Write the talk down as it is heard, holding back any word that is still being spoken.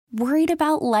Worried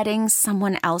about letting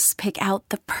someone else pick out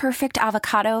the perfect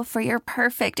avocado for your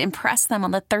perfect impress them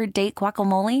on the third date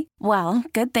guacamole? Well,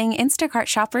 good thing Instacart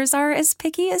shoppers are as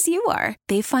picky as you are.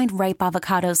 They find ripe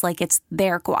avocados like it's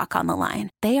their guac on the line.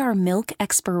 They are milk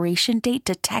expiration date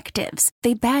detectives.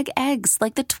 They bag eggs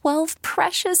like the 12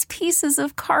 precious pieces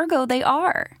of cargo they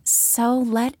are. So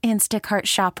let Instacart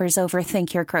shoppers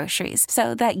overthink your groceries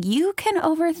so that you can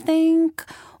overthink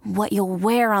what you'll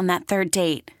wear on that third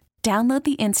date. Download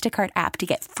the Instacart app to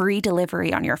get free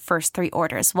delivery on your first 3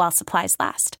 orders while supplies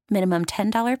last. Minimum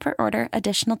 $10 per order.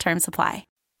 Additional terms apply.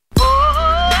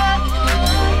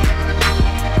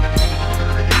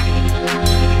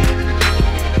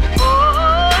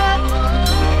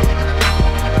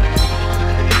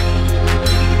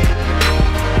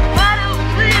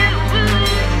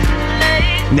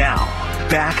 Now,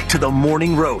 back to the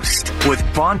Morning Roast with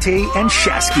Bonte and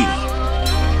Shasky.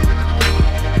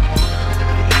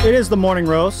 It is the Morning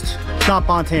Roast. It's not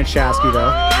Bonte and Shasky,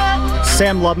 though.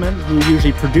 Sam Lubman, who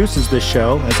usually produces this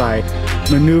show, as I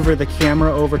maneuver the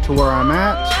camera over to where I'm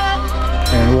at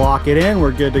and lock it in.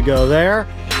 We're good to go there.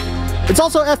 It's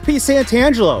also FP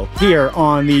Santangelo here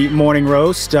on the Morning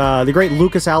Roast. The great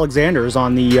Lucas Alexander is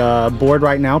on the board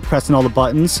right now, pressing all the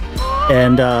buttons.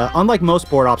 And unlike most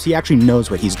board ops, he actually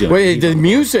knows what he's doing. Wait, the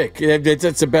music.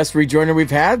 That's the best rejoinder we've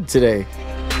had today.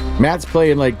 Matt's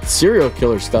playing like serial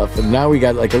killer stuff, and now we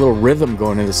got like a little rhythm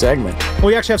going in the segment. Well,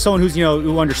 we actually have someone who's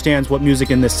who understands what music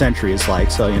in this century is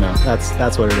like. So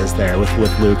that's what it is there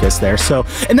with Lucas there. So,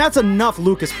 and that's enough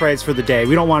Lucas praise for the day.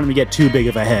 We don't want him to get too big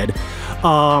of a head.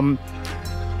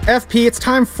 FP, it's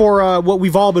time for what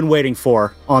we've all been waiting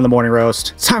for on the Morning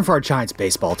Roast. It's time for our Giants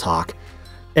baseball talk.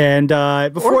 And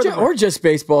or just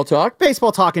baseball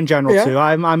talk in general too.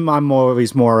 I'm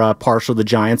always more partial to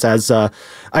Giants, as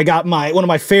I got one of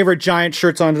my favorite Giant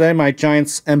shirts on today, my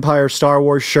Giants Empire Star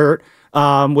Wars shirt,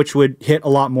 which would hit a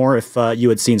lot more if you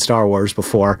had seen Star Wars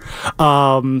before.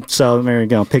 So there you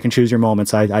go, pick and choose your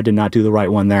moments. I did not do the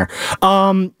right one there.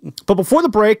 But before the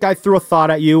break, I threw a thought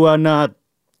at you, and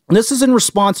this is in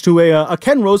response to a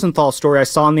Ken Rosenthal story I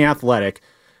saw in The Athletic,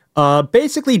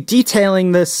 basically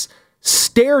detailing this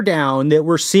stare down that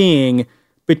we're seeing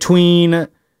between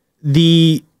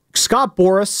the Scott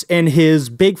Boras and his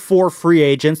big 4 free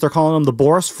agents. They're calling them the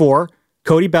Boras 4: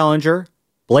 Cody Bellinger,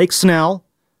 Blake Snell,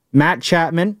 Matt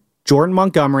Chapman, Jordan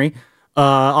Montgomery.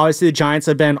 Obviously, the Giants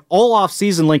have been all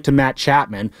offseason linked to Matt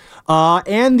Chapman,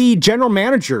 and the general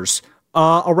managers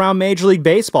around Major League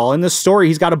Baseball. In this story,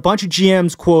 he's got a bunch of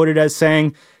GMs quoted as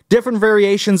saying different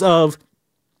variations of,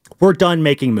 "We're done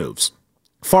making moves."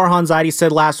 Farhan Zaidi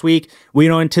said last week, "We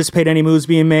don't anticipate any moves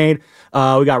being made."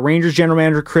 We got Rangers general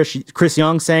manager Chris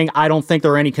Young saying, "I don't think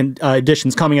there are any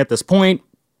additions coming at this point."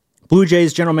 Blue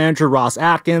Jays general manager Ross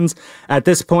Atkins, "At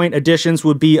this point, additions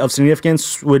would be of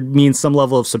significance, would mean some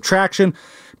level of subtraction."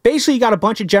 Basically, you got a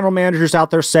bunch of general managers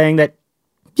out there saying that,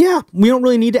 yeah, we don't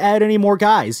really need to add any more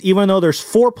guys, even though there's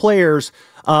 4 players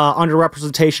under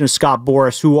representation of Scott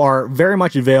Boras who are very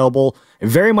much available and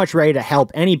very much ready to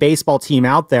help any baseball team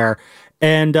out there.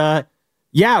 And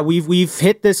we've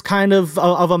hit this kind of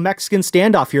a Mexican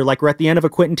standoff here, like we're at the end of a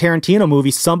Quentin Tarantino movie.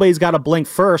 Somebody's got to blink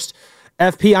first.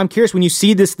 FP, I'm curious, when you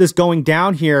see this going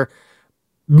down here,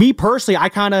 me personally, I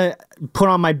kind of put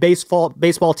on my baseball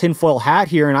tinfoil hat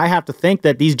here, and I have to think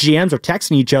that these GMs are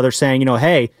texting each other saying,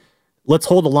 hey, let's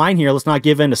hold the line here. Let's not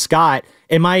give in to Scott.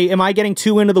 Am I getting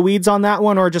too into the weeds on that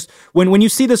one? Or just when you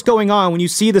see this going on, when you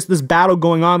see this battle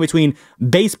going on between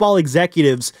baseball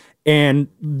executives and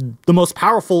the most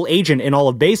powerful agent in all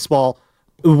of baseball,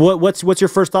 what's your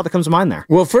first thought that comes to mind there?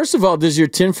 Well, first of all, does your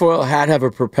tinfoil hat have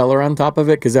a propeller on top of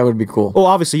it? Because that would be cool. Well,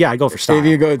 obviously, yeah, I go for style. If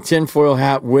you go tinfoil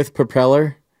hat with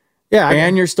propeller,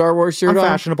 and your Star Wars shirt I'm on,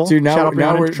 fashionable. Dude, now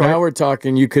we're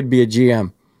talking. You could be a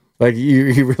GM. Like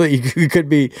you could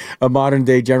be a modern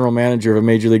day general manager of a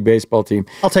Major League Baseball team.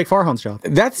 I'll take Farhan's job.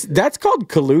 That's called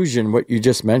collusion. What you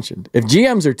just mentioned. If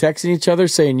GMs are texting each other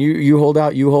saying you hold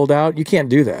out, you can't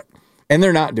do that, and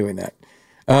they're not doing that.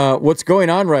 What's going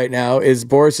on right now is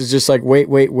Boras is just like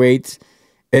wait,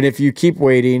 and if you keep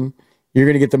waiting, you're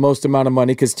going to get the most amount of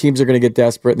money because teams are going to get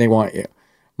desperate and they want you.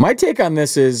 My take on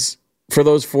this is for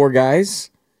those 4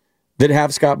 guys that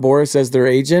have Scott Boras as their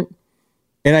agent.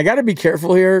 And I got to be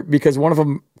careful here because one of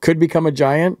them could become a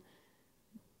Giant.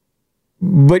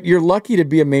 But you're lucky to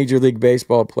be a Major League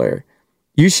Baseball player.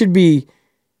 You should be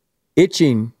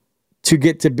itching to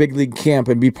get to big league camp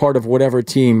and be part of whatever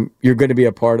team you're going to be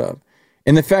a part of.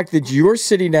 And the fact that you're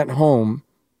sitting at home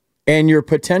and your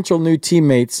potential new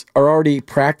teammates are already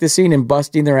practicing and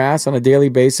busting their ass on a daily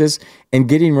basis and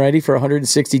getting ready for a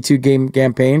 162-game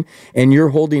campaign, and you're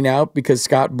holding out because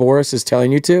Scott Boras is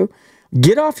telling you to,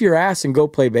 Get off your ass and go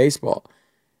play baseball.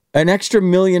 An extra $1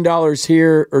 million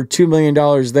here or $2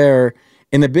 million there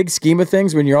in the big scheme of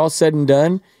things, when you're all said and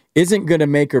done, isn't going to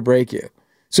make or break you.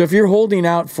 So if you're holding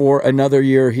out for another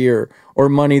year here or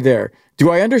money there,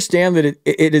 do I understand that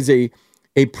it is a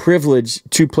privilege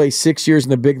to play 6 years in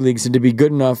the big leagues and to be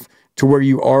good enough to where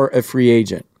you are a free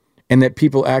agent and that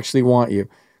people actually want you?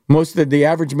 Most of the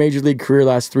average major league career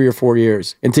lasts 3 or 4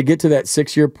 years. And to get to that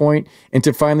 6-year point and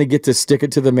to finally get to stick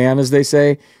it to the man, as they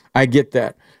say, I get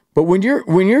that. But when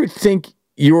you think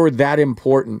you're that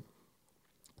important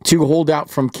to hold out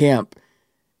from camp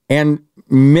and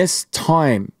miss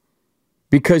time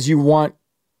because you want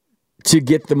to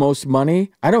get the most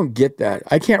money, I don't get that.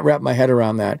 I can't wrap my head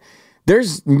around that.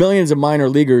 There's millions of minor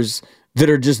leaguers that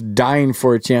are just dying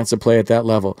for a chance to play at that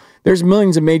level. There's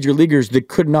millions of major leaguers that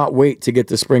could not wait to get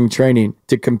to spring training,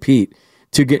 to compete,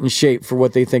 to get in shape for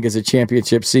what they think is a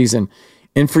championship season.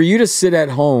 And for you to sit at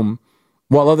home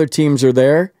while other teams are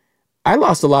there, I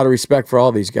lost a lot of respect for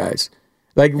all these guys.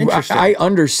 Like, I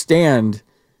understand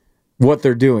what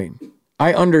they're doing.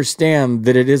 I understand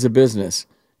that it is a business.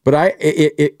 But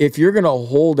if you're going to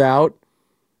hold out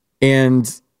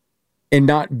and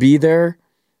not be there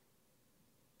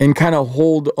and kind of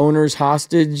hold owners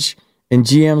hostage and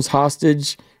GMs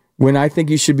hostage when I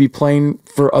think you should be playing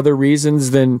for other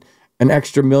reasons than an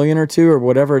extra $1 million or $2 million or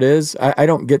whatever it is, I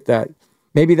don't get that.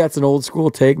 Maybe that's an old school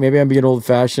take. Maybe I'm being old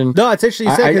fashioned. No, it's interesting.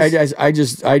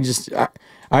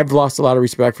 I've lost a lot of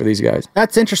respect for these guys.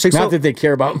 That's interesting. Not that they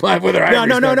care about whether I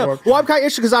No. Well, I'm kind of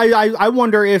interested because I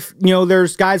wonder if,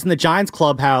 there's guys in the Giants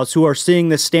clubhouse who are seeing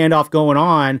this standoff going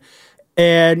on,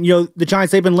 and the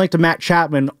Giants, they've been linked to Matt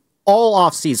Chapman all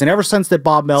off season ever since that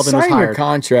Bob Melvin was hired. Sign your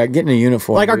contract, getting a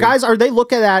uniform. Like, our guys, are they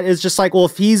look at that as just like, well,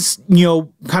 if he's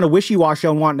kind of wishy-washy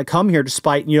on wanting to come here,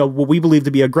 despite what we believe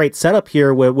to be a great setup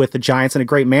here with the Giants and a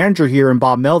great manager here in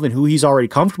Bob Melvin, who he's already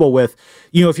comfortable with.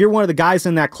 If you're one of the guys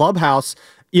in that clubhouse,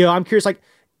 I'm curious, like,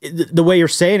 the way you're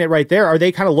saying it right there, are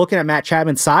they kind of looking at Matt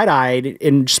Chapman side-eyed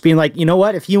and just being like, you know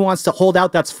what, if he wants to hold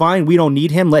out, that's fine. We don't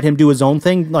need him. Let him do his own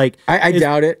thing. Like, I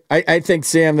doubt it. I think,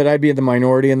 Sam, that I'd be in the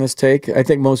minority in this take. I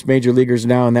think most major leaguers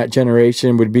now in that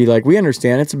generation would be like, we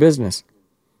understand it's a business.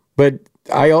 But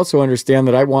I also understand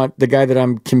that I want the guy that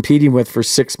I'm competing with for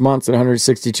 6 months and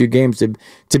 162 games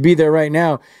to be there right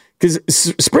now. Because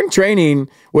spring training,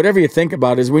 whatever you think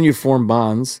about, is when you form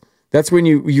bonds. That's when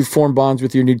you form bonds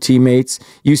with your new teammates.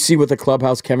 You see what the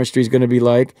clubhouse chemistry is going to be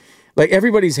like. Like,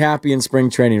 everybody's happy in spring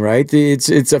training, right?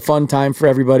 It's a fun time for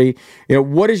everybody.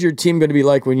 What is your team going to be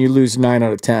like when you lose 9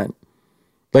 out of 10?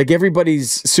 Like,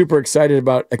 everybody's super excited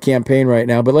about a campaign right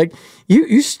now. But, like,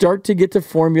 you start to get to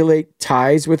formulate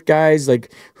ties with guys.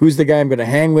 Like, who's the guy I'm going to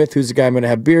hang with? Who's the guy I'm going to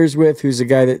have beers with? Who's the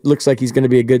guy that looks like he's going to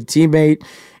be a good teammate?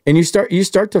 And you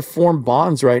start to form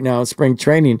bonds right now in spring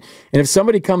training. And if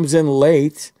somebody comes in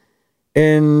late,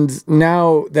 and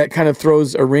now that kind of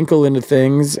throws a wrinkle into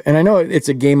things. And I know it's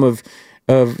a game of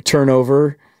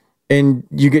turnover, and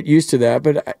you get used to that.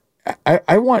 But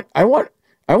I want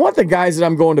the guys that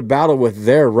I'm going to battle with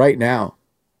there right now.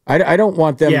 I don't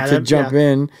want them to jump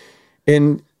in.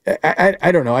 And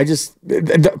I don't know. Here's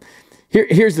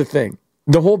the thing.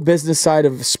 The whole business side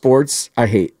of sports, I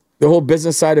hate. The whole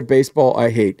business side of baseball,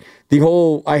 I hate.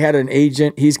 I had an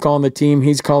agent, he's calling the team,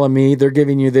 he's calling me, they're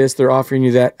giving you this, they're offering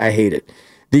you that, I hate it.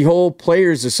 The whole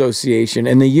Players Association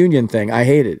and the union thing, I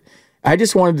hate it. I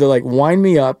just wanted to, wind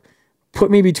me up,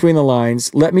 put me between the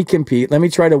lines, let me compete, let me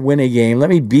try to win a game, let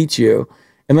me beat you,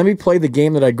 and let me play the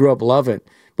game that I grew up loving.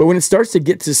 But when it starts to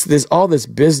get to all this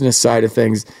business side of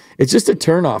things, it's just a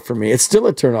turnoff for me. It's still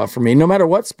a turnoff for me, no matter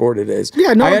what sport it is. Yeah,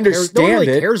 I understand no one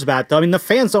really cares about it, though. I mean, the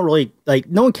fans don't really,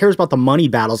 no one cares about the money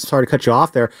battles. Sorry to cut you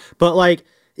off there. But,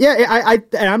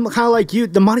 I'm kind of like you.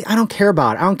 The money, I don't care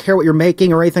about it. I don't care what you're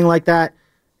making or anything like that.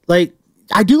 I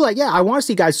want to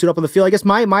see guys suit up on the field. I guess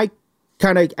my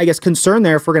kind of, concern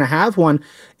there, if we're going to have one,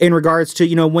 in regards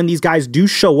to, when these guys do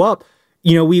show up,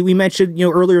 we mentioned,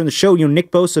 earlier in the show,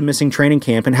 Nick Bosa missing training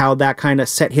camp and how that kind of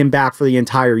set him back for the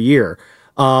entire year.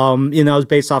 It was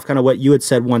based off kind of what you had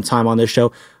said one time on this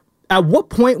show. At what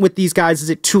point with these guys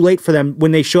is it too late for them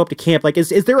when they show up to camp? Like, is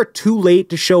there a too late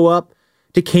to show up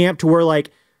to camp to where,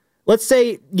 let's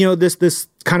say, this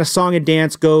kind of song and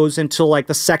dance goes until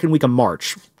the second week of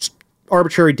March,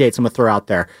 arbitrary dates I'm going to throw out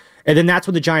there. And then that's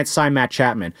when the Giants sign Matt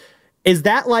Chapman. Is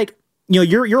that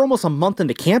you're almost a month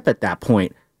into camp at that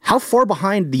point? how far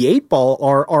behind the 8 ball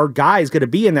are guys going to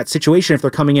be in that situation if they're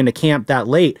coming into camp that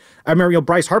late? I remember,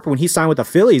 Bryce Harper, when he signed with the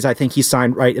Phillies, I think he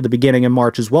signed right at the beginning of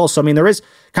March as well. So, I mean, there is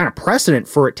kind of precedent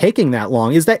for it taking that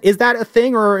long. Is that a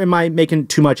thing, or am I making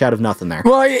too much out of nothing there?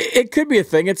 Well, it could be a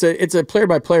thing. It's a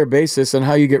player-by-player basis on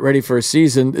how you get ready for a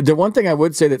season. The one thing I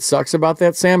would say that sucks about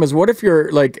that, Sam, is what if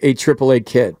you're like a AAA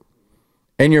kid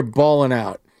and you're balling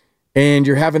out and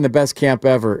you're having the best camp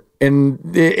ever, and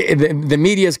the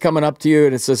media's coming up to you,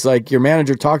 and it's just like your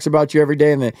manager talks about you every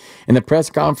day in the press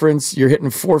conference. You're hitting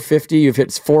 450. You've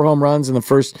hit 4 home runs in the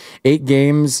first 8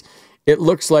 games. It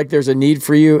looks like there's a need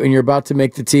for you, and you're about to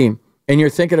make the team, and you're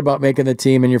thinking about making the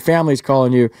team, and your family's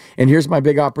calling you, and here's my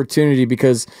big opportunity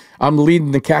because I'm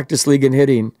leading the Cactus League in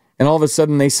hitting, and all of a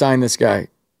sudden they sign this guy.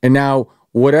 And now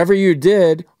whatever you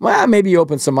did, well, maybe you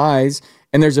open some eyes,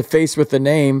 and there's a face with the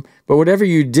name, but whatever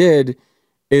you did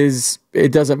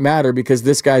it doesn't matter because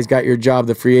this guy's got your job,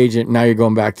 the free agent, and now you're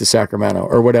going back to Sacramento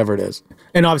or whatever it is.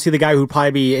 And obviously the guy who'd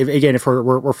probably be, again, if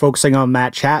we're focusing on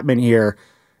Matt Chapman here,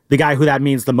 the guy who that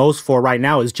means the most for right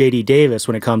now is J.D. Davis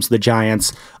when it comes to the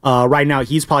Giants. Right now,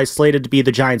 he's probably slated to be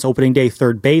the Giants' opening day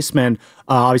third baseman.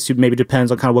 Obviously, maybe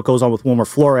depends on kind of what goes on with Wilmer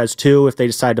Flores, too, if they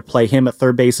decide to play him at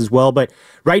third base as well. But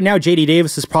right now, J.D.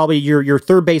 Davis is probably your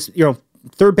third base,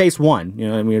 third base one,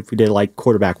 I mean, if we did like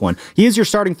quarterback one, he is your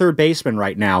starting third baseman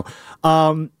right now.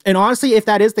 And honestly, if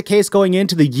that is the case going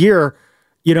into the year,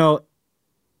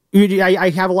 I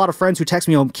have a lot of friends who text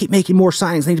me, keep making more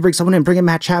signings. They need to bring someone in, bring in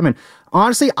Matt Chapman.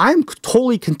 Honestly, I'm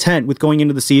totally content with going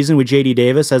into the season with J.D.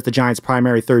 Davis as the Giants'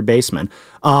 primary third baseman.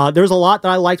 There's a lot that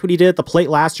I liked what he did at the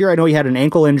plate last year. I know he had an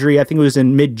ankle injury. I think it was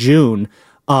in mid-June.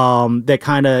 That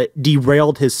kind of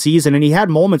derailed his season. And he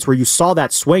had moments where you saw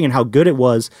that swing and how good it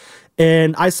was.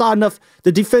 And I saw enough.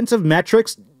 The defensive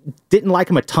metrics didn't like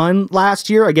him a ton last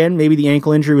year. Again, maybe the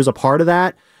ankle injury was a part of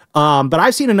that. But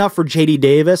I've seen enough for J.D.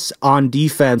 Davis on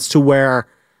defense to where,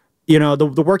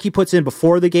 the work he puts in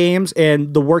before the games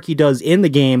and the work he does in the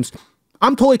games,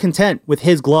 I'm totally content with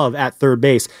his glove at third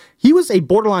base. He was a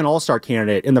borderline all-star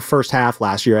candidate in the first half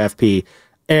last year, FP.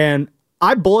 And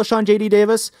I'm bullish on J.D.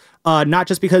 Davis, not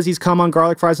just because he's come on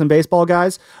Garlic Fries and Baseball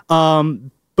Guys,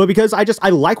 but because I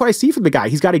like what I see from the guy.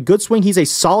 He's got a good swing. He's a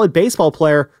solid baseball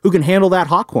player who can handle that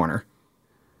hot corner.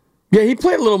 Yeah, he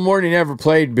played a little more than he ever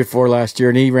played before last year,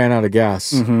 and he ran out of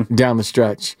gas down the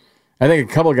stretch. I think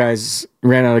a couple guys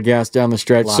ran out of gas down the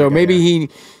stretch, so maybe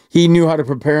he knew how to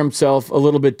prepare himself a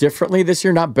little bit differently this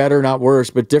year. Not better, not worse,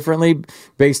 but differently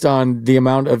based on the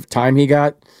amount of time he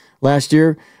got last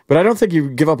year. But I don't think you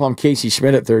give up on Casey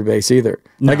Schmidt at third base either.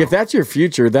 No. Like, if that's your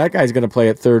future, that guy's going to play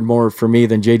at third more for me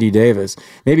than J.D. Davis.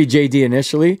 Maybe J.D.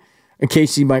 initially, and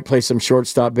Casey might play some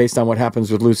shortstop based on what happens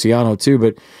with Luciano too.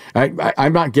 But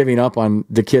I'm not giving up on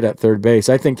the kid at third base.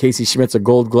 I think Casey Schmidt's a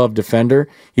Gold Glove defender.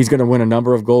 He's going to win a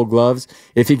number of Gold Gloves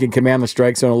if he can command the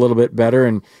strike zone a little bit better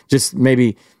and just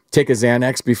maybe take a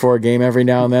Xanax before a game every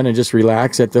now and then and just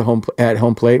relax at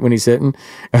home plate when he's hitting.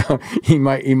 He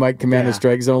might command the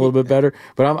strike zone a little bit better.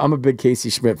 But I'm a big Casey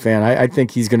Schmidt fan. I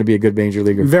think he's going to be a good major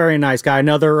leaguer. Very nice guy.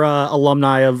 Another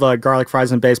alumni of Garlic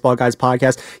Fries and Baseball Guys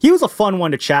podcast. He was a fun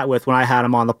one to chat with when I had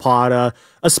him on the pod,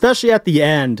 especially at the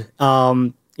end.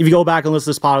 If you go back and listen to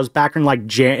this pod, it was back in like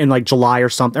July or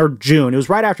something, or June. It was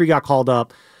right after he got called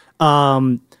up.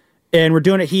 And we're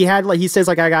doing it. He says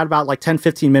I got about 10,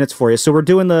 15 minutes for you. So we're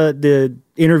doing the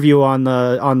interview on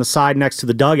the side next to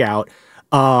the dugout.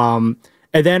 And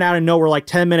then out of nowhere,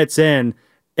 10 minutes in,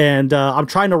 and I'm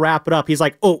trying to wrap it up. He's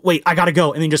like, "Oh, wait, I gotta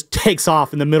go," and then he just takes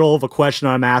off in the middle of a question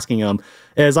I'm asking him.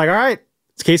 And it's like, "All right,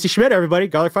 it's Casey Schmidt, everybody,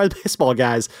 Garlic Fries Baseball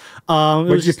Guys."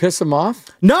 Did you piss him off?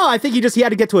 No, I think he had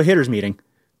to get to a hitters meeting.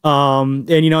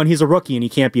 And he's a rookie and he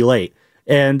can't be late.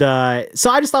 And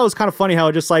so I just thought it was kind of funny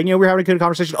how just we were having a good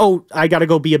conversation. Oh, I got to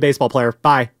go be a baseball player.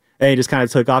 Bye. And he just kind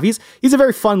of took off. He's a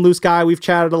very fun, loose guy. We've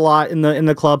chatted a lot in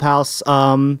the clubhouse.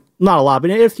 Not a lot,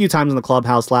 but a few times in the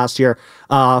clubhouse last year.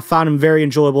 Found him very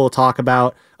enjoyable to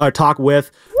talk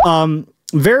with. Thank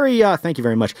you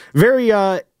very much.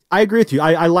 I agree with you.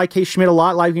 I like Casey Schmidt a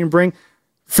lot. Like you can bring.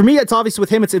 For me, it's obvious with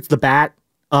him. It's the bat.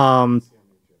 The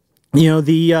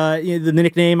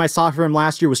nickname I saw for him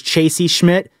last year was Chasey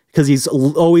Schmidt, because he's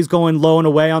always going low and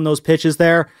away on those pitches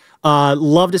there.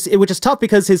 Love to see, which is tough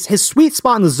because his sweet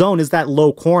spot in the zone is that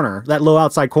low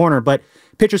outside corner. But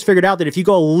pitchers figured out that if you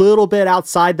go a little bit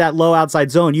outside that low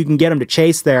outside zone, you can get him to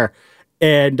chase there.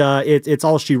 And it's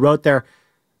all she wrote there.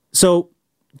 So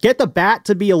get the bat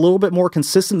to be a little bit more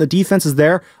consistent. The defense is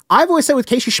there. I've always said with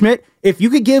Casey Schmidt, if you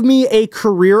could give me a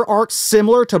career arc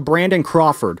similar to Brandon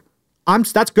Crawford,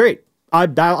 that's great.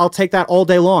 I'll take that all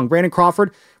day long. Brandon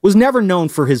Crawford was never known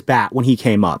for his bat when he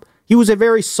came up. he was a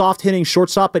very soft-hitting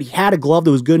shortstop, but he had a glove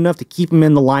that was good enough to keep him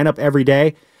in the lineup every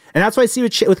day. And that's what I see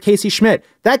with Casey Schmidt.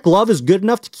 That glove is good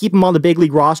enough to keep him on the big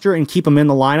league roster and keep him in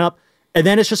the lineup. And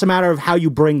then it's just a matter of how you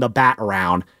bring the bat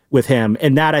around with him.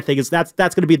 And that, I think, that's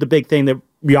going to be the big thing that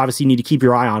you obviously need to keep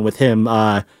your eye on with him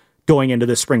going into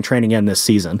this spring training and this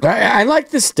season. I like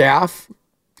the staff.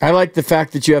 I like the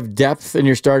fact that you have depth in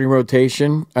your starting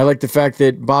rotation. I like the fact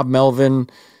that Bob Melvin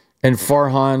and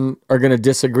Farhan are going to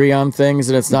disagree on things,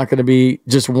 and it's not going to be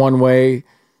just one way,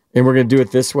 and we're going to do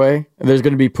it this way. And there's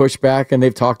going to be pushback, and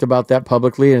they've talked about that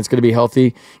publicly, and it's going to be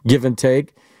healthy give and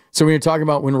take. So when you're talking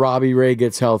about when Robbie Ray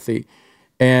gets healthy,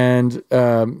 and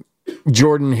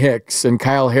Jordan Hicks and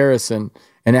Kyle Harrison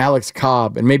and Alex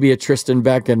Cobb and maybe a Tristan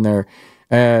Beck in there,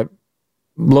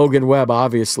 Logan Webb,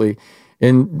 obviously.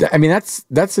 And I mean,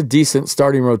 that's a decent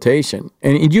starting rotation.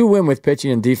 And you win with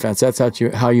pitching and defense. That's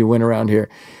how you win around here.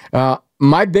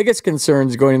 My biggest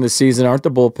concerns going into the season aren't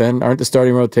the bullpen, aren't the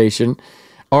starting rotation,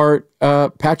 are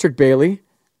Patrick Bailey,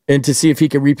 and to see if he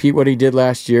can repeat what he did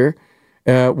last year.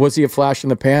 Was he a flash in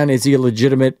the pan? Is he a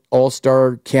legitimate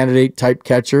all-star candidate type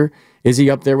catcher? Is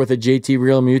he up there with a JT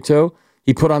Realmuto?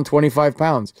 He put on 25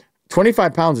 pounds.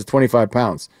 25 pounds is 25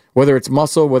 pounds. Whether it's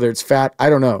muscle, whether it's fat, I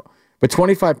don't know. But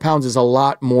 25 pounds is a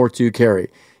lot more to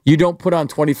carry. You don't put on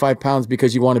 25 pounds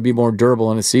because you want to be more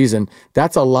durable in a season.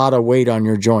 That's a lot of weight on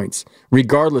your joints,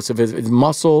 regardless of his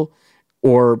muscle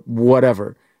or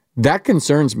whatever. That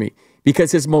concerns me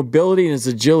because his mobility and his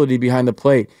agility behind the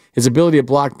plate, his ability to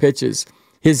block pitches,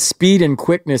 his speed and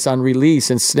quickness on release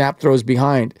and snap throws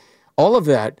behind, all of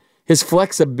that, his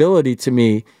flexibility to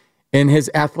me and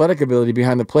his athletic ability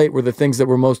behind the plate were the things that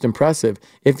were most impressive.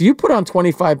 If you put on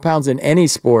 25 pounds in any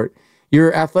sport,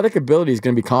 your athletic ability is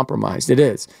going to be compromised. It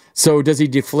is. So does he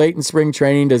deflate in spring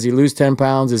training? Does he lose 10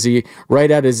 pounds? Is he right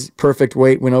at his perfect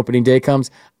weight when opening day comes?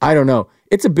 I don't know.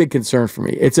 It's a big concern for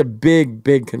me. It's a big,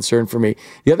 big concern for me.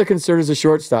 The other concern is the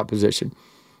shortstop position.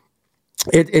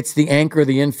 It's the anchor of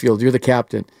the infield. You're the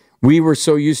captain. We were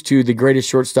so used to the greatest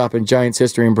shortstop in Giants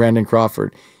history in Brandon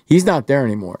Crawford. He's not there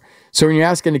anymore. So when you're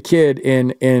asking a kid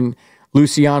in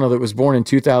Luciano that was born in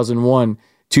 2001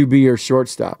 to be your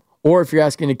shortstop, or if you're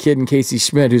asking a kid in Casey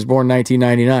Schmidt who's born in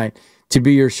 1999 to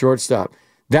be your shortstop,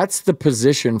 that's the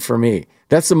position for me.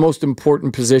 That's the most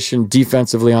important position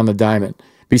defensively on the diamond,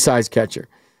 besides catcher.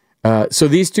 So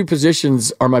these two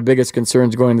positions are my biggest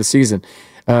concerns going into the season.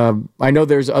 I know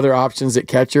there's other options at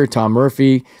catcher. Tom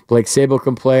Murphy, Blake Sable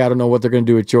can play. I don't know what they're going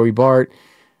to do with Joey Bart.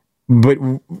 But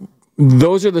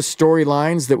those are the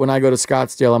storylines that when I go to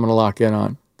Scottsdale, I'm going to lock in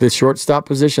on. The shortstop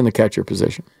position, the catcher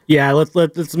position. Yeah,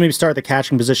 let's maybe start the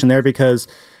catching position there because,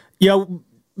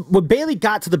 when Bailey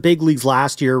got to the big leagues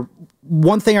last year,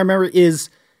 one thing I remember is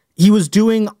he was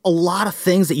doing a lot of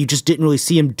things that you just didn't really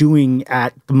see him doing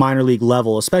at the minor league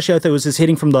level, especially I thought it was his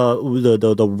hitting from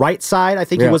the right side. I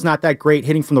think he was not that great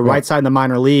hitting from the right side in the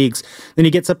minor leagues. Then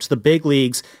he gets up to the big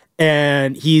leagues,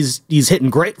 and he's hitting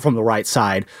great from the right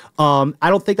side. I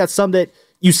don't think that's something that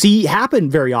you see happen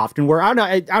very often. Where I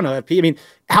don't know. I mean,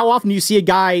 how often do you see a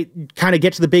guy kind of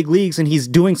get to the big leagues and he's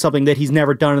doing something that he's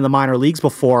never done in the minor leagues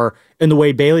before? In the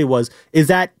way Bailey was, is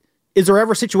there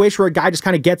ever a situation where a guy just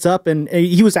kind of gets up and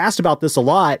he was asked about this a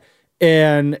lot,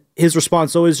 and his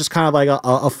response always just kind of like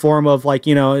a form of like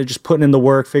just putting in the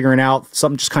work, figuring out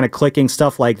something, just kind of clicking,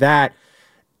 stuff like that.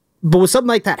 But when something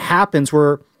like that happens,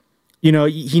 where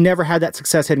he never had that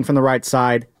success hitting from the right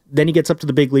side, then he gets up to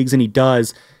the big leagues and he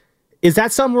does. Is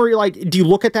that something where you're like, do you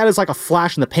look at that as like a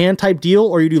flash in the pan type deal,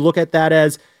 or do you look at that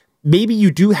as maybe you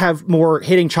do have more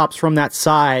hitting chops from that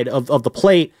side of the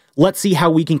plate? Let's see how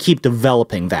we can keep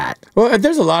developing that. Well,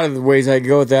 there's a lot of ways I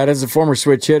go with that. As a former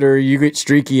switch hitter, you get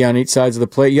streaky on each side of the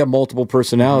plate. You have multiple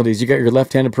personalities. You got your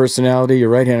left-handed personality, your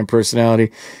right-handed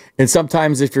personality. And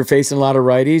sometimes if you're facing a lot of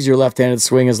righties, your left-handed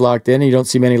swing is locked in and you don't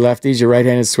see many lefties, your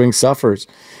right-handed swing suffers.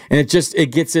 And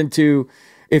it gets into,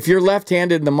 if you're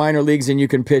left-handed in the minor leagues and you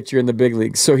can pitch, you're in the big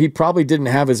leagues. So he probably didn't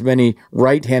have as many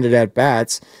right-handed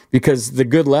at-bats because the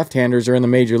good left-handers are in the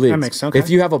major leagues. That makes sense. Okay. If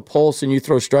you have a pulse and you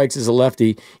throw strikes as a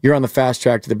lefty, you're on the fast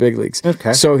track to the big leagues.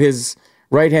 Okay. So his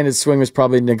right-handed swing was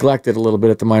probably neglected a little bit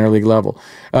at the minor league level.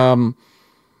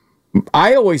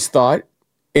 I always thought,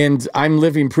 and I'm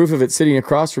living proof of it sitting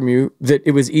across from you, that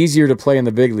it was easier to play in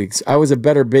the big leagues. I was a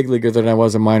better big leaguer than I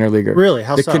was a minor leaguer. Really?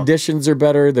 How so? The conditions are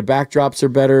better, the backdrops are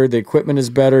better, the equipment is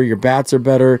better, your bats are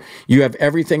better. You have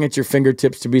everything at your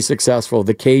fingertips to be successful.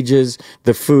 The cages,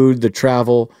 the food, the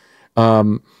travel.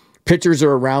 Pitchers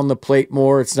are around the plate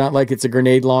more. It's not like it's a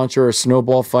grenade launcher or a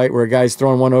snowball fight where a guy's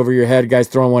throwing one over your head, a guy's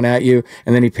throwing one at you,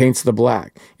 and then he paints the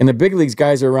black. In the big leagues,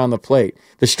 guys are around the plate.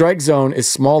 The strike zone is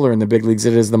smaller in the big leagues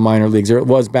than it is the minor leagues, or it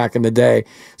was back in the day.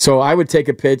 So I would take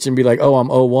a pitch and be like, oh, I'm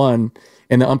 0-1,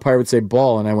 and the umpire would say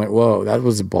ball, and I went, whoa, that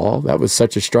was a ball? That was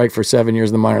such a strike for 7 years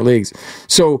in the minor leagues.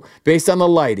 So based on the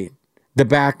lighting, the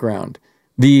background,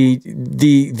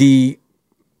 the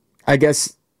I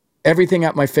guess, everything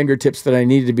at my fingertips that I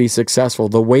needed to be successful,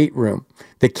 the weight room,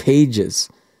 the cages,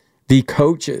 the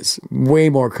coaches, way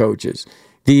more coaches,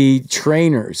 the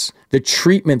trainers, the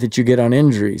treatment that you get on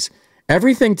injuries,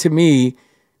 everything to me,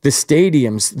 the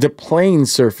stadiums, the playing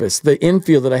surface, the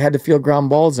infield that I had to field ground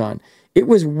balls on, it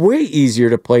was way easier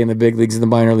to play in the big leagues than the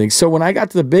minor leagues. So when I got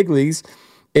to the big leagues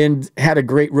and had a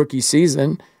great rookie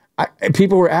season,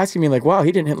 people were asking me like, wow,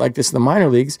 he didn't hit like this in the minor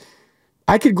leagues.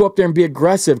 I could go up there and be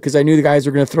aggressive because I knew the guys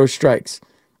were going to throw strikes.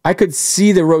 I could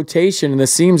see the rotation and the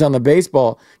seams on the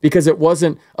baseball because it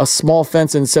wasn't a small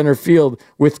fence in center field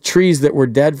with trees that were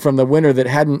dead from the winter that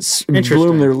hadn't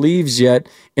bloomed their leaves yet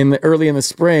early in the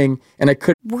spring, and I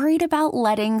could. Worried about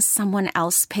letting someone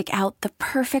else pick out the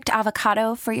perfect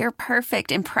avocado for your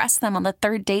perfect impress them on the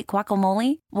third date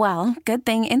guacamole? Well, good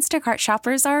thing Instacart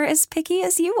shoppers are as picky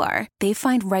as you are. They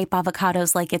find ripe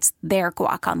avocados like it's their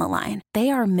guac on the line. They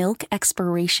are milk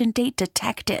expiration date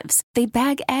detectives. They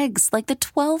bag eggs like the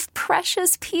 12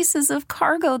 precious pieces of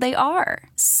cargo they are.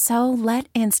 So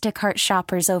let Instacart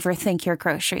shoppers overthink your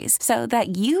groceries so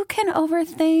that you can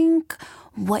overthink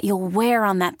what you'll wear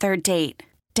on that third date.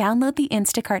 Download the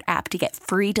Instacart app to get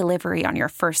free delivery on your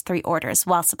first 3 orders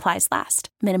while supplies last.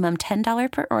 Minimum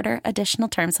 $10 per order. Additional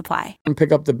terms apply. And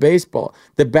pick up the baseball.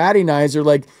 The batting eyes are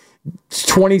like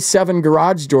 27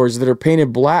 garage doors that are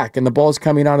painted black, and the ball's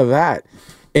coming out of that.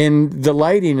 And the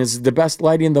lighting is the best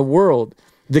lighting in the world.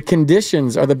 The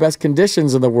conditions are the best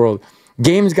conditions in the world.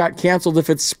 Games got canceled if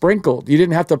it's sprinkled. You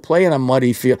didn't have to play in a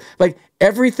muddy field. Like,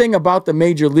 everything about the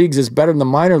major leagues is better than the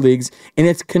minor leagues, and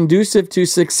it's conducive to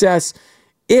success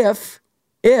if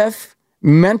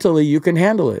mentally you can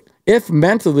handle it. If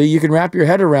mentally you can wrap your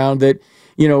head around that,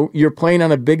 you're playing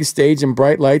on a big stage and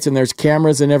bright lights and there's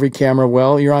cameras in every camera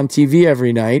well, you're on TV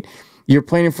every night. You're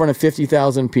playing in front of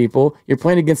 50,000 people. You're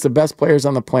playing against the best players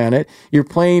on the planet. You're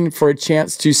playing for a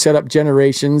chance to set up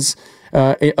generations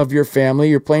of your family.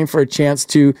 You're playing for a chance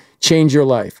to change your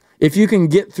life. If you can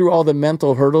get through all the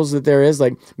mental hurdles that there is,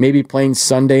 like maybe playing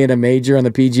Sunday in a major on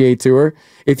the PGA Tour,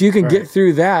 if you can get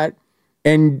through that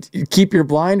and keep your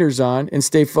blinders on and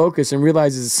stay focused and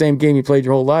realize it's the same game you played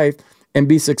your whole life and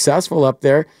be successful up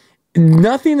there,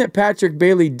 nothing that Patrick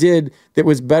Bailey did that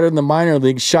was better than the minor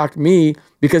league shocked me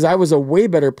because I was a way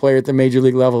better player at the major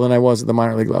league level than I was at the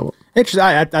minor league level.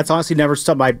 Interesting. That's honestly never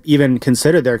something I even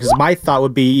considered there because my thought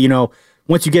would be,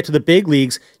 once you get to the big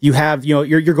leagues, you have,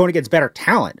 you're going against better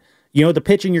talent. The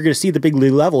pitching you're going to see at the big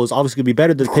league level is obviously going to be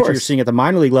better than the pitching you're seeing at the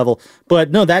minor league level.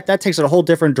 But no, that takes it a whole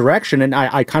different direction, and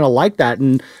I kind of like that.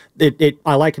 And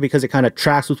I like it because it kind of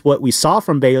tracks with what we saw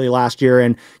from Bailey last year.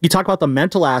 And you talk about the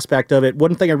mental aspect of it.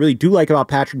 One thing I really do like about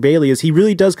Patrick Bailey is he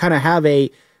really does kind of have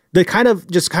the kind of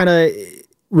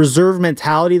reserve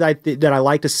mentality that I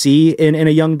like to see in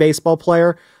a young baseball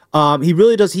player. He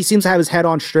really does. He seems to have his head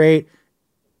on straight,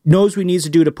 knows what he needs to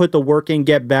do to put the work in,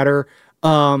 get better.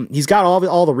 He's got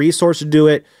all the resources to do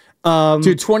it.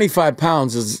 Dude, 25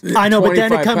 pounds is. I know, but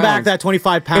then to come back that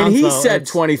 25 pounds. And he said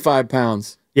 25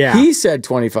 pounds. Yeah, he said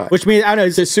 25, which means I know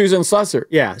to Susan Slusser.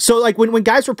 Yeah, so like when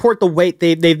guys report the weight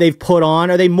they've put on,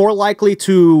 are they more likely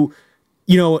to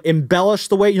embellish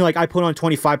the weight? Like I put on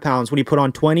 25 pounds when you put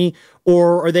on 20,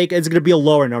 or is it going to be a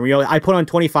lower number? I put on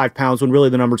 25 pounds when really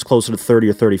the number's closer to 30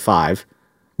 or 35.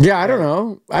 Yeah, I don't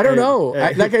know.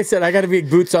 Like I said, I got to be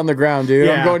boots on the ground, dude.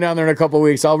 Yeah. I'm going down there in a couple of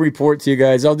weeks. I'll report to you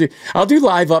guys. I'll do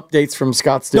live updates from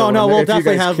Scottsdale. No, we'll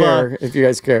definitely have if you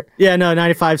guys care. Yeah, no,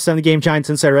 95.7 The Game Giants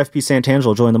insider FP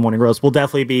Santangelo join the Morning Roast. We'll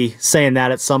definitely be saying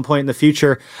that at some point in the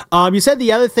future. You said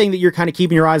the other thing that you're kind of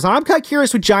keeping your eyes on. I'm kind of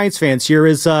curious with Giants fans here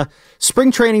is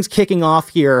spring training's kicking off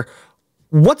here.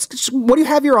 What do you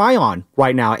have your eye on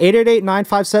right now?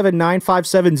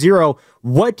 888-957-9570.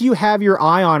 What do you have your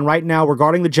eye on right now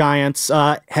regarding the Giants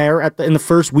here in the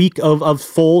first week of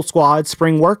full squad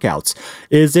spring workouts?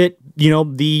 Is it,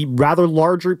 the rather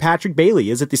larger Patrick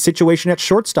Bailey? Is it the situation at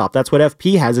shortstop? That's what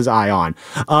FP has his eye on.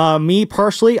 Me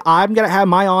personally, I'm going to have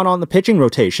my eye on the pitching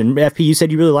rotation. FP, you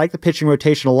said you really like the pitching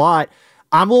rotation a lot.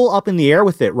 I'm a little up in the air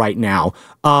with it right now.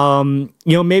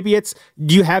 Maybe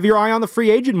do you have your eye on the free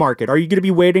agent market? Are you going to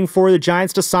be waiting for the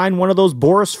Giants to sign one of those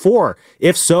Boras 4?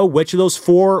 If so, which of those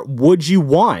 4 would you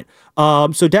want?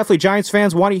 So definitely, Giants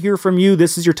fans, want to hear from you.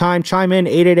 This is your time. Chime in,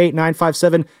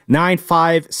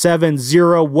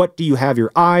 888-957-9570. What do you have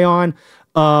your eye on?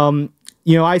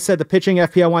 I said the pitching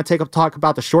FP. I want to talk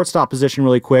about the shortstop position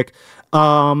really quick.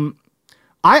 I'm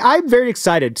very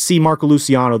excited to see Marco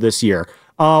Luciano this year.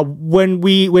 When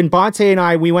Bonte and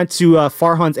I went to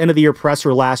Farhan's end of the year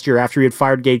presser last year after he had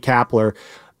fired Gabe Kapler,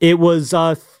 it was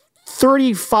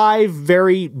 35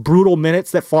 very brutal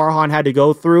minutes that Farhan had to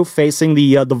go through facing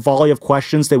the volley of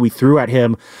questions that we threw at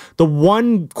him. The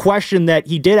one question that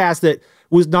he did ask that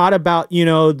was not about,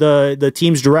 the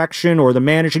team's direction or the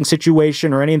managing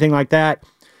situation or anything like that,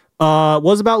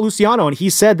 was about Luciano. And he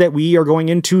said that we are going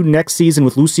into next season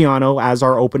with Luciano as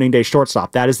our opening day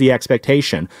shortstop. That is the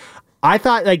expectation. I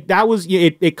thought that was,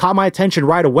 it caught my attention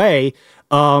right away.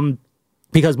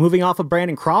 Because moving off of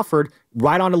Brandon Crawford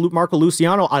right on to Marco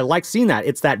Luciano, I like seeing that.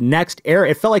 It's that next era.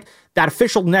 It felt like that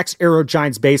official next era of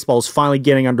Giants baseball is finally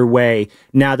getting underway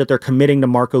now that they're committing to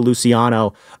Marco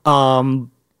Luciano.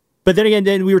 But then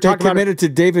again, we were talking about committed to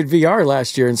David VR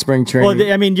last year in spring training. Well,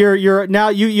 you're now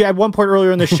you at one point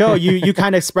earlier in the show you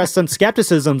kind of expressed some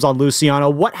skepticisms on Luciano.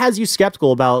 What has you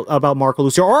skeptical about Marco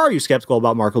Luciano, or are you skeptical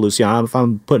about Marco Luciano? If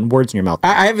I'm putting words in your mouth,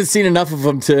 I haven't seen enough of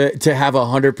him to have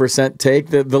 100% take.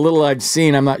 The little I've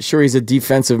seen, I'm not sure he's a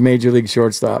defensive major league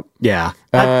shortstop. Yeah,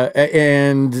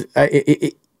 and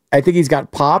I think he's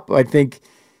got pop. I think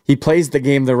he plays the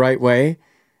game the right way,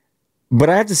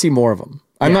 but I have to see more of him.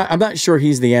 I'm not sure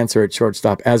he's the answer at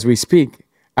shortstop as we speak.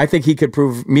 I think he could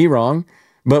prove me wrong,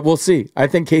 but we'll see. I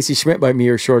think Casey Schmidt might be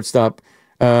your shortstop,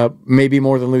 maybe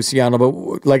more than Luciano.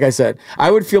 But like I said, I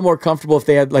would feel more comfortable if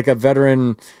they had like a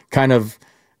veteran kind of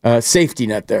safety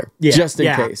net there, just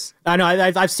in case. I know.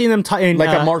 I've seen them like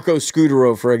a Marco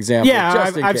Scudero, for example.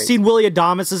 Yeah, I've seen Willie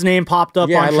Adames' name popped up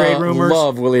on trade rumors. I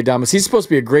love Willie Adames. He's supposed to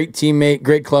be a great teammate,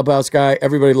 great clubhouse guy.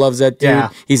 Everybody loves that dude. Yeah.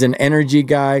 He's an energy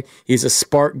guy. He's a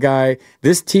spark guy.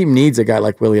 This team needs a guy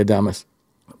like Willie Adames.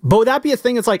 But would that be a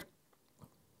thing? It's like,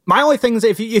 my only thing is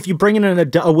if you bring in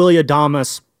a Willie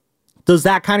Adames, does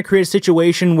that kind of create a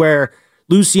situation where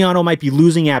Luciano might be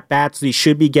losing at bats that he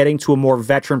should be getting to a more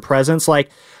veteran presence? Like,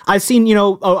 I've seen,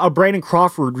 a Brandon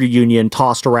Crawford reunion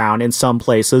tossed around in some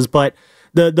places, but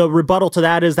the rebuttal to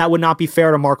that is that would not be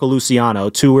fair to Marco Luciano,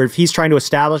 to where if he's trying to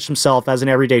establish himself as an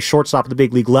everyday shortstop at the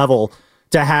big league level,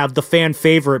 to have the fan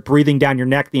favorite breathing down your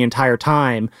neck the entire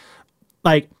time.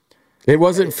 Like, it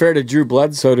wasn't fair to Drew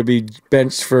Bledsoe to be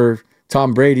benched for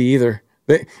Tom Brady either.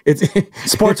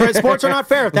 Sports are not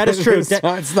fair. If that is true, it's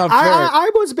not fair.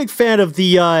 I was a big fan of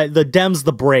the Dems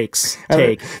the breaks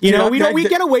take. We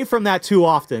get away from that too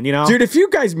often. Dude, if you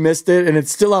guys missed it and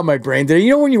it's still on my brain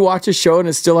today, when you watch a show and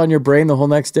it's still on your brain the whole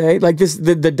next day, like this,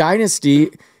 the Dynasty,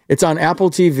 it's on Apple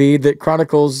TV that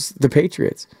chronicles the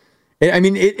Patriots. I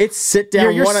mean, it's sit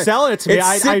down. You're selling it to me.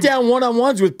 It's sit down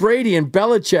one-on-ones with Brady and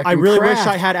Belichick. I really wish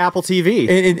I had Apple TV.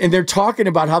 And they're talking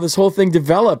about how this whole thing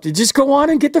developed. Just go on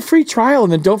and get the free trial,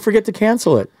 and then don't forget to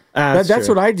cancel it. That's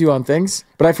what I do on things,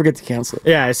 but I forget to cancel it.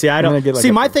 Yeah, see, I don't. See,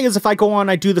 my thing is if I go on,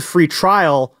 I do the free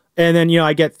trial, and then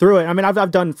I get through it. I mean, I've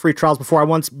done free trials before. I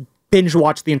once binge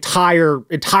watched the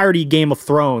entirety Game of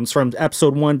Thrones from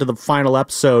episode 1 to the final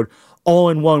episode, all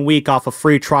in 1 week off a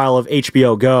free trial of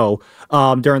HBO Go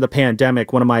during the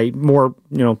pandemic, one of my more,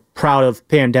 proud of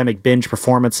pandemic binge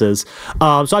performances.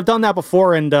 So I've done that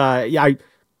before, and I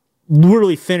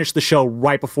literally finished the show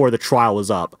right before the trial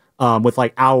was up. With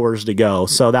like hours to go.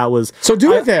 So that was... So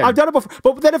do it then. I've done it before.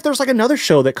 But then if there's like another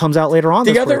show that comes out later on...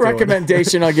 The other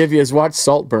recommendation I'll give you is watch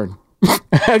Saltburn.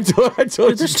 I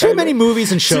told there's too many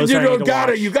movies and shows. You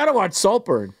gotta watch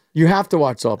Saltburn. You have to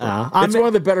watch Saltburn. It's one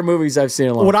of the better movies I've seen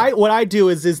in a long time. What I do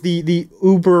is the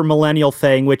uber millennial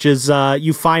thing, which is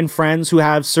you find friends who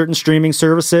have certain streaming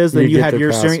services, then you have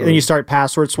your streaming, then you start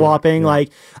password swapping. Yeah. Like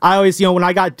I always, when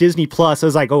I got Disney Plus, I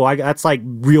was like, that's like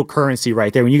real currency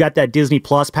right there. When you got that Disney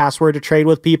Plus password to trade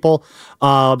with people,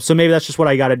 so maybe that's just what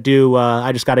I got to do.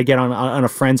 I just got to get on a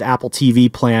friend's Apple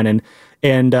TV plan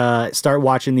and start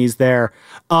watching these there.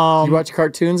 You watch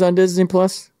cartoons on Disney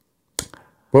Plus?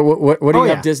 What do you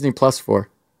have Disney Plus for?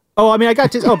 I mean, I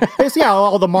got basically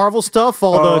all the Marvel stuff,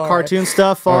 all the cartoon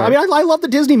stuff. I mean, I love the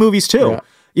Disney movies too.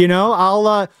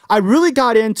 Yeah. I really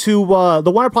got into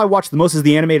the one I probably watched the most is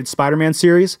the animated Spider-Man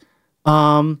series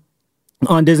on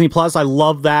Disney Plus. I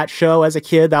loved that show as a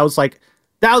kid. That was like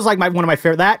one of my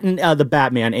favorite. That and the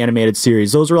Batman animated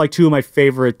series. Those were like two of my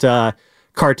favorite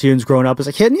cartoons growing up as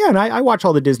a kid. Yeah, and I watch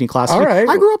all the Disney classics. All right.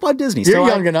 I grew up on Disney. You're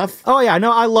young enough. Oh yeah,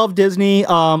 no, I love Disney.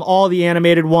 All the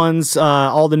animated ones,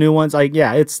 all the new ones.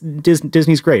 It's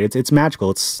Disney's great. It's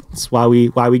magical. It's why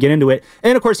we get into it.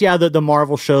 And of course, the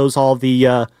Marvel shows, all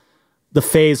the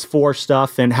Phase 4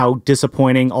 stuff, and how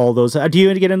disappointing all those. Do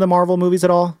you get into Marvel movies at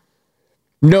all?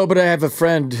 No, but I have a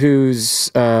friend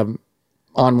who's on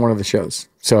one of the shows.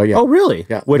 So yeah. Oh really?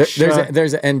 Yeah. Which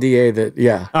there's an NDA that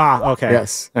okay.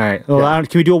 Yes. All right. Well,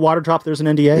 can we do a water drop? There's an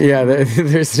NDA. Yeah.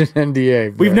 There's an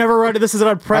NDA. We've never run. This is an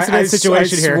unprecedented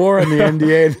situation here. I swore in the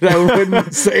NDA that I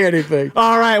wouldn't say anything.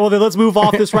 All right. Well, then let's move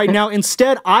off this right now.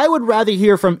 Instead, I would rather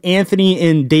hear from Anthony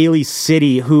in Daly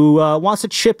City, who wants to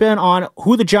chip in on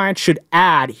who the Giants should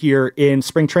add here in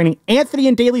spring training. Anthony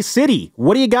in Daly City,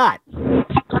 what do you got?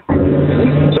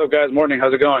 What's up, guys? Morning.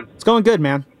 How's it going? It's going good,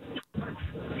 man.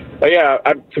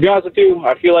 To be honest with you,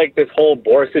 I feel like this whole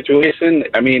Boras situation,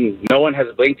 no one has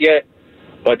blinked yet.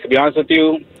 But to be honest with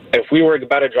you, if we were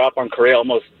about to drop on Correa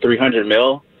almost $300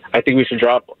 million, I think we should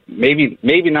drop maybe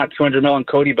not $200 million on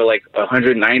Cody, but like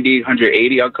 $190,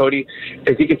 $180 on Cody,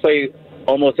 because he can play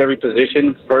almost every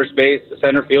position: first base,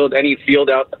 center field, any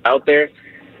field out there.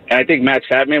 And I think Matt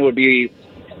Chapman would be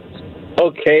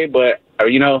okay, but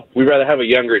we'd rather have a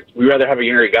younger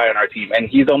guy on our team, and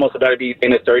he's almost about to be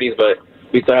in his 30s, but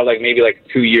we still have maybe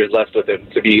 2 years left with him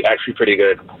to be actually pretty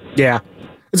good. Yeah,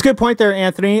 it's a good point there,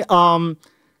 Anthony.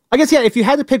 I guess if you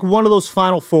had to pick one of those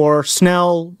final four: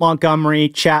 Snell, Montgomery,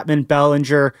 Chapman,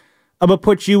 Bellinger, I'm gonna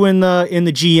put you in the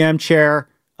GM chair.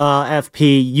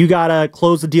 FP, you gotta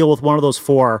close the deal with one of those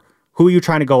four. Who are you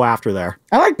trying to go after there?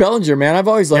 I like Bellinger, man. I've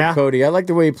always liked Cody. I like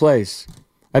the way he plays.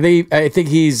 I think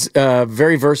he's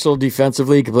very versatile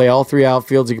defensively. He can play all three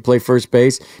outfields. He can play first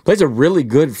base. He plays a really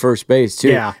good first base too.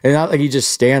 Yeah, and not like he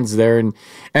just stands there. And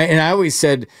I always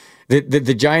said that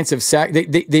the Giants have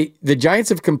the Giants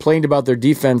have complained about their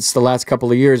defense the last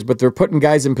couple of years, but they're putting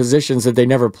guys in positions that they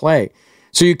never play.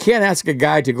 So you can't ask a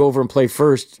guy to go over and play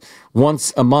first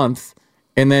once a month,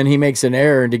 and then he makes an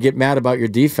error and to get mad about your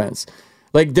defense.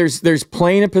 Like there's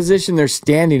playing a position, there's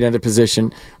standing at a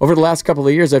position. Over the last couple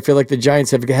of years, I feel like the Giants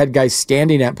have had guys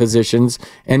standing at positions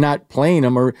and not playing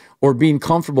them or being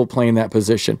comfortable playing that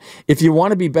position. If you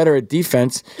want to be better at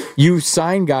defense, you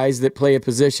sign guys that play a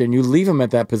position, you leave them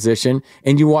at that position,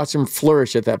 and you watch them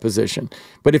flourish at that position.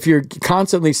 But if you're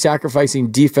constantly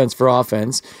sacrificing defense for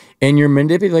offense and you're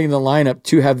manipulating the lineup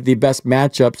to have the best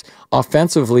matchups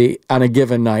offensively on a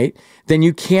given night, then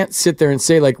you can't sit there and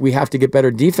say, we have to get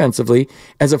better defensively.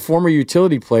 As a former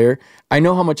utility player, I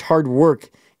know how much hard work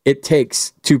it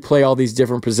takes to play all these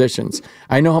different positions.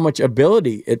 I know how much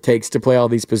ability it takes to play all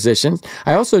these positions.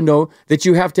 I also know that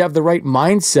you have to have the right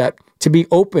mindset to be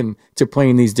open to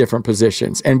playing these different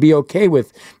positions and be okay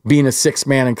with being a sixth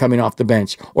man and coming off the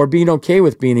bench, or being okay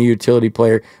with being a utility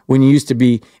player when you used to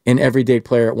be an everyday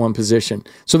player at one position.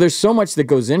 So there's so much that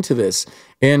goes into this.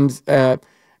 And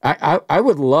I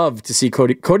would love to see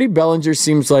Cody. Cody Bellinger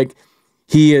seems like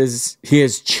he has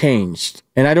changed,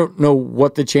 and I don't know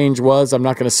what the change was. I'm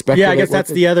not going to speculate. Yeah, I guess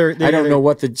that's the other. I don't know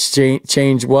what the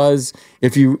change was.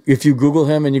 If you Google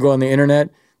him and you go on the internet,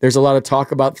 there's a lot of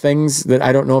talk about things that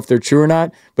I don't know if they're true or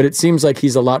not. But it seems like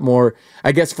he's a lot more,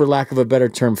 I guess, for lack of a better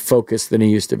term, focused than he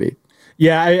used to be.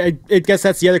 Yeah, I guess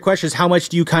that's the other question: is how much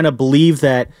do you kind of believe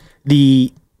that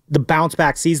the bounce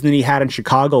back season that he had in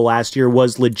Chicago last year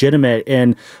was legitimate?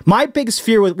 And my biggest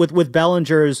fear with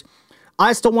Bellinger is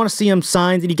I still want to see him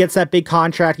signed, and he gets that big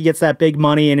contract, he gets that big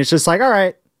money, and it's just like, all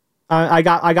right, I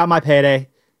got my payday.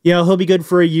 He'll be good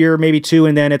for a year, maybe two,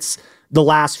 and then it's the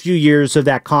last few years of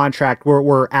that contract where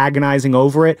we're agonizing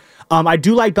over it. I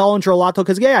do like Bellinger a lot, though,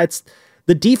 because, it's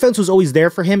the defense was always there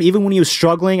for him. Even when he was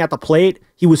struggling at the plate,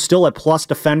 he was still a plus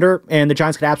defender, and the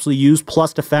Giants could absolutely use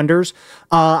plus defenders.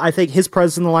 I think his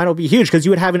presence in the lineup would be huge, because you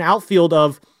would have an outfield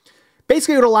of,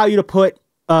 basically it would allow you to put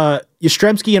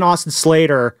Yastrzemski and Austin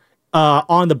Slater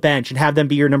on the bench and have them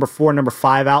be your number 4, number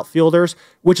 5 outfielders,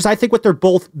 which is, I think, what they're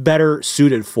both better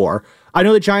suited for. I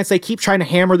know the Giants, they keep trying to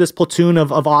hammer this platoon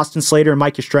of Austin Slater and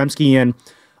Mike Yastrzemski, and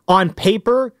on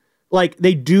paper,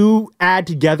 they do add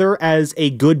together as a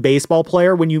good baseball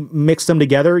player when you mix them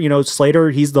together.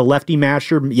 Slater, he's the lefty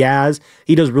masher. Yaz,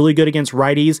 he does really good against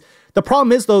righties. The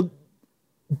problem is, though,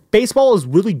 baseball is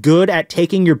really good at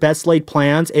taking your best laid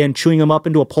plans and chewing them up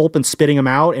into a pulp and spitting them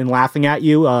out and laughing at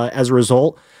you as a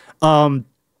result. One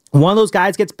of those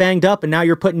guys gets banged up, and now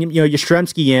you're putting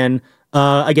Yastrzemski in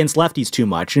against lefties too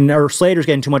much, or Slater's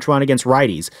getting too much run against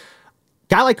righties.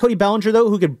 Guy like Cody Bellinger, though,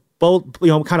 who could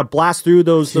kind of blast through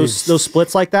those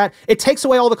splits like that, it takes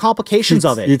away all the complications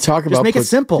of it. You talk about just make it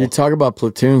simple. You talk about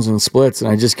platoons and splits, and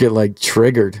I just get like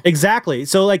triggered. Exactly.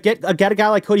 So like get a guy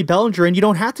like Cody Bellinger, and you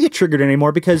don't have to get triggered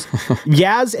anymore because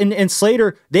Yaz and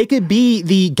Slater, they could be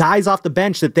the guys off the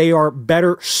bench that they are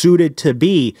better suited to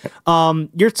be.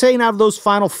 You're saying out of those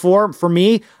final four, for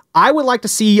me, I would like to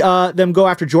see them go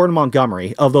after Jordan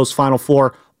Montgomery of those final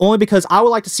four, only because I would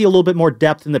like to see a little bit more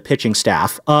depth in the pitching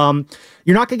staff. You're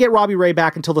not going to get Robbie Ray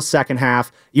back until the second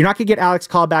half. You're not going to get Alex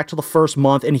Cobb back till the first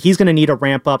month, and he's going to need a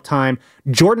ramp-up time.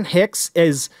 Jordan Hicks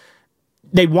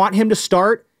they want him to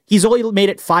start. He's only made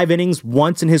it 5 innings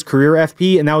once in his career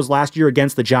FP, and that was last year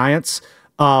against the Giants.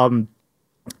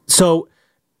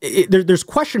 There's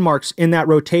question marks in that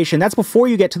rotation. That's before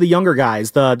you get to the younger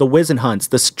guys, the Wisenhunts,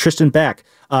 the Tristan Beck,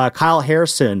 Kyle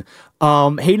Harrison,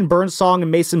 Hayden Burnsong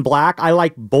and Mason Black. I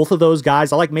like both of those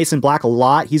guys. I like Mason Black a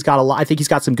lot. I think he's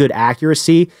got some good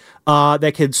accuracy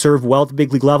that could serve well at the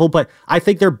big league level, but I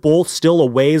think they're both still a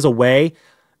ways away.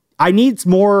 I need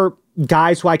more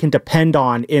guys who I can depend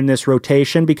on in this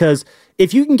rotation, because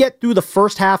if you can get through the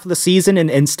first half of the season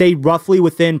and stay roughly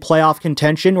within playoff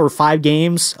contention or 5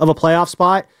 games of a playoff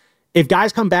spot, if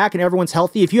guys come back and everyone's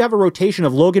healthy, if you have a rotation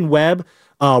of Logan Webb,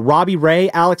 Robbie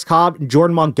Ray, Alex Cobb, and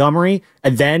Jordan Montgomery,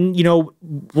 and then,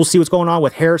 we'll see what's going on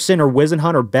with Harrison or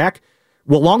Wisenhunt or Beck.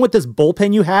 Well, along with this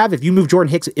bullpen you have, if you move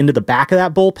Jordan Hicks into the back of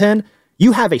that bullpen,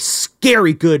 you have a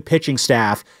scary good pitching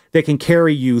staff that can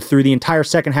carry you through the entire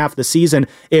second half of the season.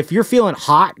 If you're feeling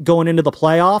hot going into the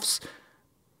playoffs,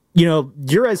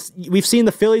 we've seen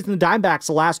the Phillies and the Diamondbacks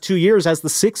the last 2 years as the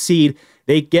 6th seed.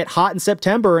 They get hot in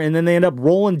September, and then they end up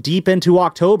rolling deep into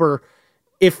October.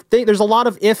 There's a lot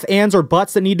of ifs, ands, or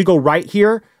buts that need to go right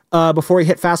here before you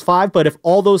hit Fast 5, but if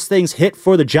all those things hit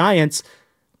for the Giants,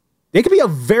 they could be a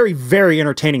very, very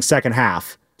entertaining second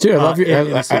half. Dude,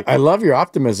 I love your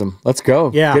optimism. Let's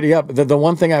go. Yeah. Giddy up. The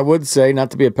one thing I would say,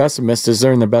 not to be a pessimist, is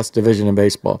they're in the best division in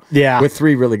baseball. Yeah. With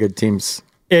 3 really good teams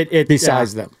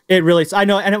besides them. It really is. I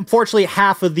know, and unfortunately,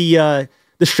 half of the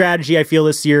strategy I feel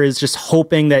this year is just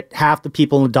hoping that half the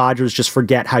people in the Dodgers just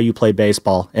forget how you play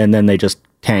baseball, and then they just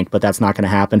tank, but that's not going to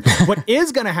happen. What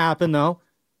is going to happen, though,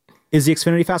 is the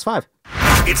Xfinity Fast 5.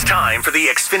 It's time for the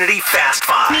Xfinity Fast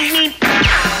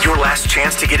 5. Your last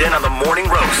chance to get in on the morning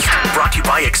roast. Brought to you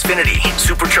by Xfinity.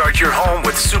 Supercharge your home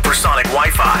with supersonic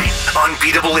Wi-Fi.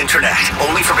 Unbeatable internet.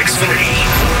 Only from Xfinity.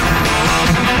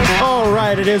 All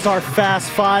right, it is our Fast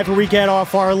 5 where we get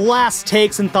off our last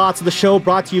takes and thoughts of the show,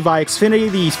 brought to you by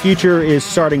Xfinity. The future is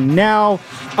starting now.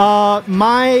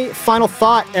 My final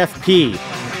thought, FP.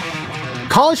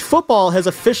 College football has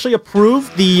officially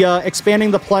approved the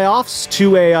expanding the playoffs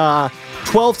to a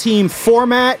 12-team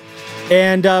format,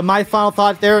 and my final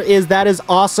thought there is that is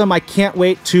awesome. I can't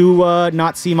wait to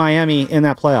not see Miami in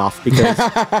that playoff, because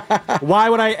why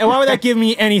would that give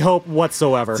me any hope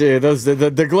whatsoever? Dude,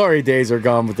 the glory days are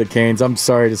gone with the Canes. I'm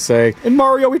sorry to say. In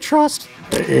Mario, we trust.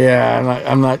 Yeah,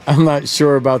 I'm not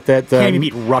sure about that. Can't even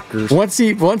beat Rutgers. Once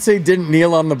he didn't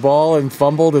kneel on the ball and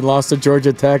fumbled and lost to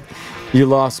Georgia Tech, you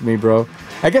lost me, bro.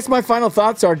 I guess my final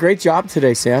thoughts are great job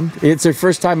today, Sam. It's your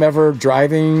first time ever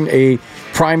driving a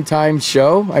primetime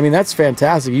show. I mean, that's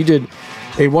fantastic. You did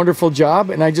a wonderful job,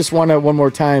 and I just want to one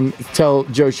more time tell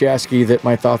Joe Shasky that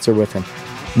my thoughts are with him.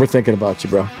 We're thinking about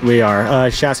you, bro. We are.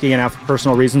 Shasky again out for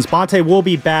personal reasons. Bonte will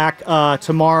be back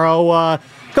tomorrow. A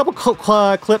couple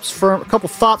clips from a couple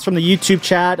thoughts from the YouTube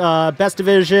chat. Best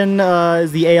division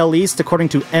is the AL East, according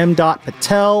to M.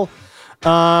 Patel.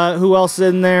 Who else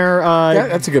is in there?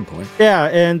 That's a good point. Yeah,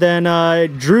 and then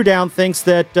Drew Down thinks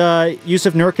that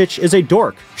Yusuf Nurkic is a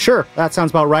dork. Sure, that sounds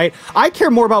about right. I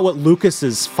care more about what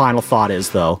Lucas's final thought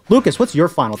is, though. Lucas, what's your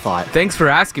final thought? Thanks for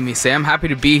asking me, Sam. Happy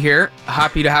to be here.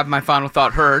 Happy to have my final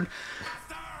thought heard.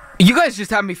 You guys just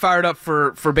have me fired up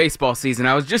for baseball season.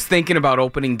 I was just thinking about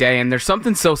opening day, and there's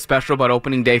something so special about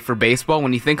opening day for baseball.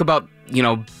 When you think about,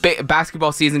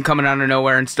 basketball season coming out of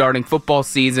nowhere and starting football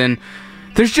season,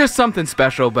 there's just something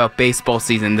special about baseball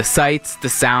season. The sights, the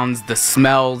sounds, the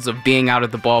smells of being out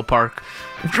at the ballpark.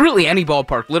 Really any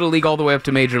ballpark, Little League all the way up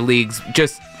to Major Leagues.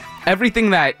 Just everything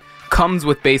that comes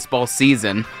with baseball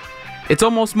season. It's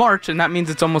almost March, and that means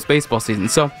it's almost baseball season.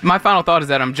 So my final thought is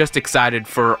that I'm just excited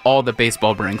for all that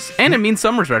baseball brings. And it means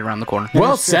summer's right around the corner.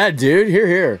 Well said, dude. Hear,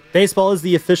 hear. Baseball is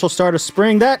the official start of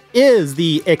spring. That is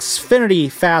the Xfinity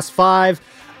Fast 5.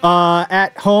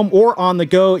 At home or on the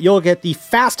go, you'll get the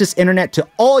fastest internet to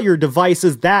all your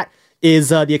devices. That is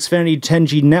the Xfinity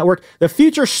 10G network. The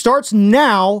future starts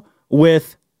now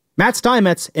with Matt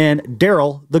Steinmetz and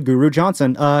Daryl the Guru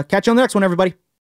Johnson. Catch you on the next one, everybody.